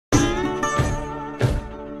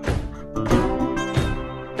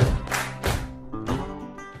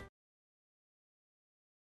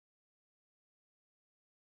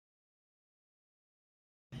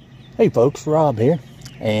Hey folks, Rob here,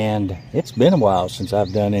 and it's been a while since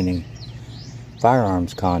I've done any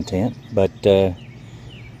firearms content, but I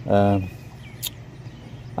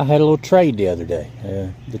had a little trade the other day.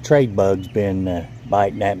 The trade bug's been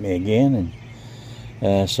biting at me again,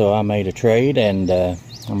 and so I made a trade, and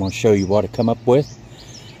I'm going to show you what I come up with,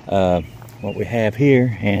 what we have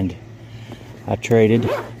here. And I traded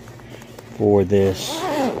for this,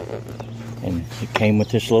 and it came with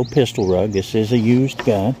this little pistol rug. This is a used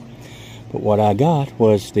gun, but what I got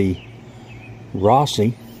was the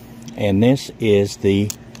Rossi, and this is the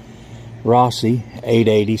Rossi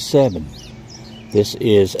 887. This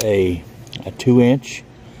is a 2-inch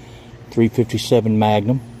 357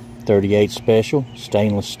 Magnum 38 Special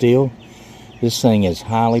stainless steel. This thing is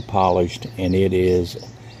highly polished and it is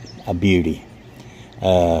a beauty.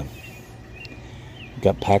 Got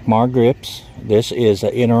Pacmar grips. This is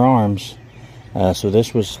inner arms, so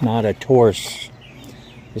this was not a Taurus.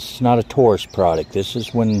 This is not a Taurus product. This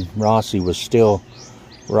is when Rossi was still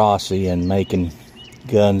Rossi and making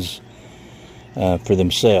guns for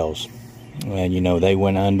themselves. And you know, they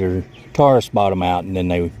went under, Taurus bought them out, and then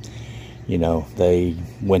they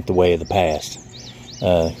went the way of the past.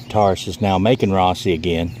 Taurus is now making Rossi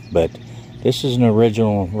again, but this is an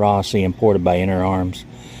original Rossi imported by Inner Arms.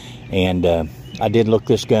 And I did look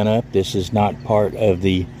this gun up. This is not part of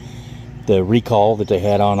the recall that they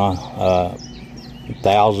had on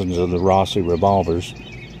thousands of the Rossi revolvers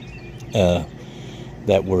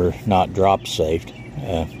that were not drop safe.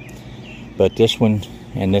 But this one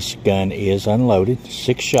and this gun is unloaded,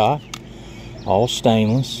 6-shot, all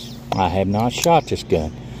stainless. I have not shot this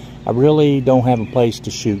gun. I really don't have a place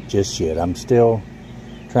to shoot just yet. I'm still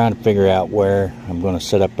trying to figure out where I'm going to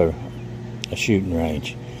set up a shooting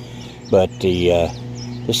range. But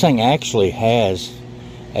this thing actually has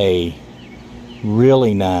a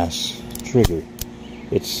really nice trigger.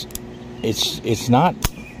 It's not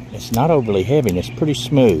overly heavy, and it's pretty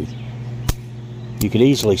smooth. You could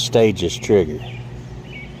easily stage this trigger,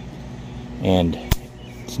 and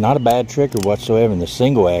it's not a bad trigger whatsoever, and the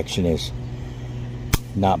single action is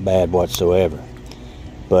not bad whatsoever.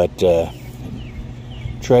 But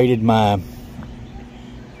traded my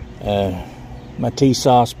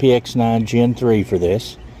T-Sauce PX9 Gen 3 for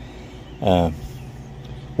this,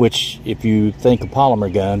 which, if you think of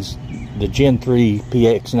polymer guns, the Gen 3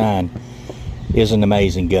 PX9 is an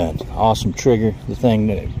amazing gun. Awesome trigger. The thing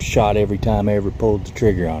that shot every time I ever pulled the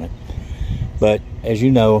trigger on it. But as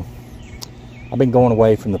you know, I've been going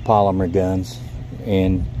away from the polymer guns,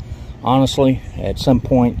 and honestly, at some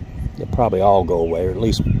point they'll probably all go away, or at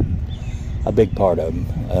least a big part of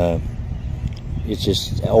them. It's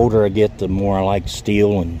just, the older I get, the more I like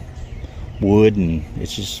steel and wood, and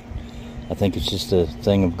it's just, I think it's just a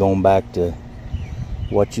thing of going back to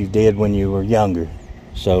what you did when you were younger.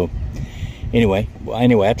 So anyway,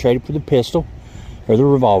 I traded for the pistol, or the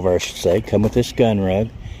revolver I should say, come with this gun rug.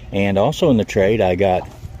 And also in the trade I got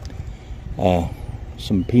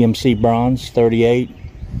some PMC bronze 38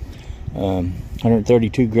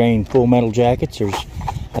 132 grain full metal jackets.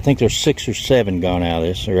 I think there's 6 or 7 gone out of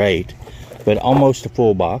this, or 8, but almost a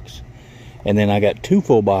full box. And then I got 2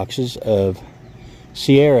 full boxes of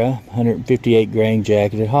Sierra 158 grain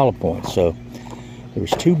jacketed hollow points. So there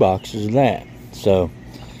was 2 boxes of that. So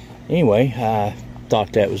anyway, I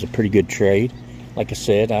thought that was a pretty good trade. Like I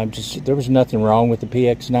said, there was nothing wrong with the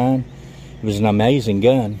PX9. It was an amazing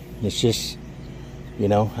gun. It's just, you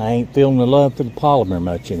know, I ain't feeling the love for the polymer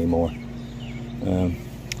much anymore.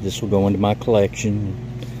 This will go into my collection.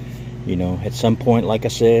 You know, at some point, like I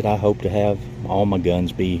said, I hope to have all my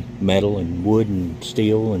guns be metal and wood and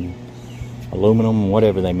steel and aluminum and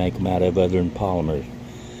whatever they make them out of other than polymers.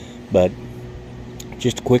 But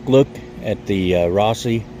just a quick look at the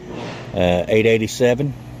Rossi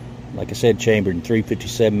 887. Like I said, chambered in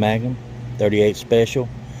 357 Magnum 38 Special.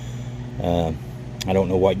 I don't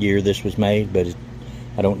know what year this was made, but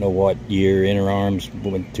I don't know what year Inner Arms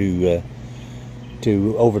went to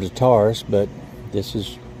over to Taurus, but this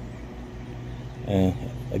is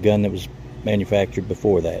a gun that was manufactured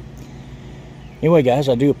before that. Anyway guys,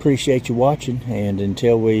 I do appreciate you watching, and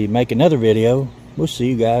until we make another video, we'll see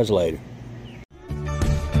you guys later.